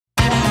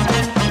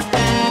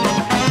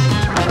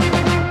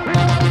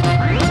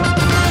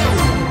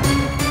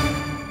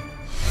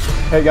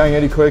How you going,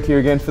 Eddie Quirk here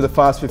again for the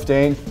Fast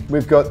 15.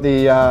 We've got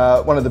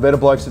the one of the better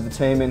blokes of the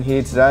team in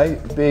here today,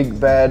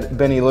 big bad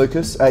Benny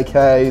Lucas,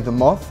 aka the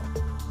Moth.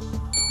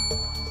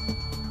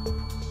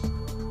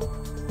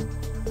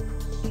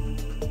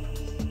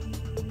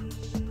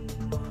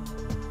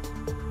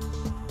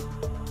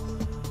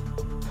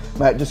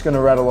 Mate, just going to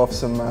rattle off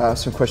some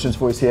questions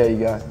for you. Here you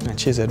go.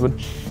 Cheers, Edward.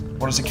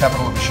 What is the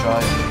capital of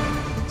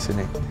Australia?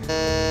 Sydney.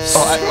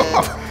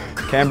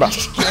 Canberra.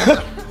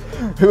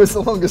 Who is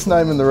the longest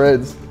name in the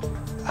Reds?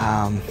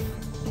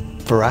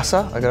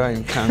 Barassa?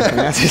 Can't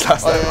pronounce his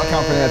last name. I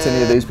can't pronounce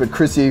any of these, but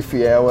Chrissy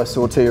Fiawa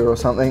Sortia or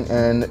something,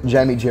 and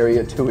Jamie Jerry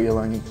at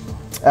Tuialongi.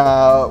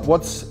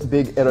 What's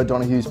Big Ed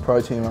O'Donoghue's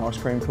pro team ice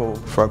cream called?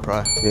 Fro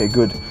Pro. Yeah,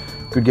 good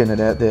getting it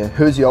out there.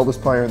 Who's the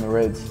oldest player in the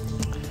Reds?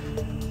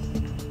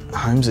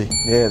 Holmesy.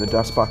 Yeah, the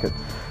dust bucket.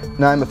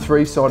 Name a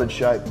three-sided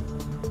shape.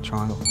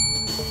 Triangle.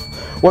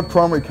 What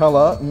primary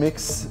colour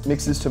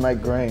mixes to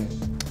make green?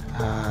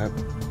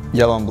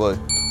 Yellow and blue.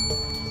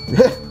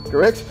 Yeah,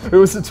 correct. Who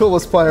was the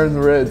tallest player in the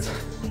Reds?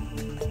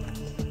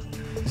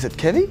 Is it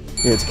Kevy?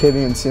 Yeah, it's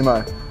Kevy and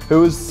Simo.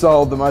 Who has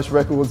sold the most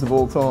records of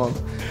all time?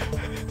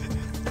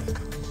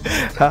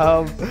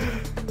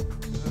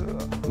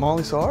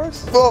 Miley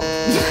Cyrus? Oh.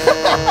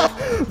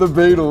 The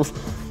Beatles.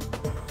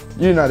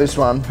 You know this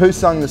one. Who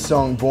sung the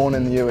song Born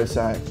in the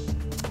USA?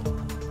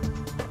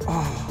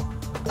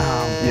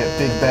 Yeah,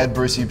 Big Bad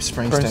Brucey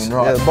Springsteen,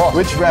 right. Yeah, the boss.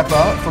 Which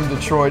rapper from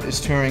Detroit is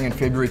touring in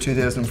February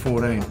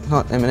 2014?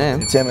 Not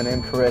Eminem. It's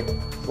Eminem, correct.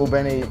 Well,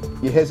 Benny,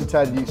 you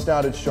hesitated. You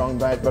started strong,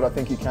 mate, but I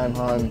think you came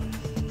home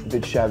a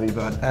bit shabby,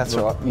 but that's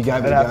look, right. You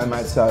gave it a go,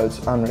 mate, so it's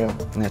unreal.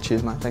 Yeah,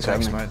 cheers, mate. Thanks for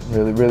having me. Mate.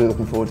 Really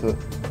looking forward to it.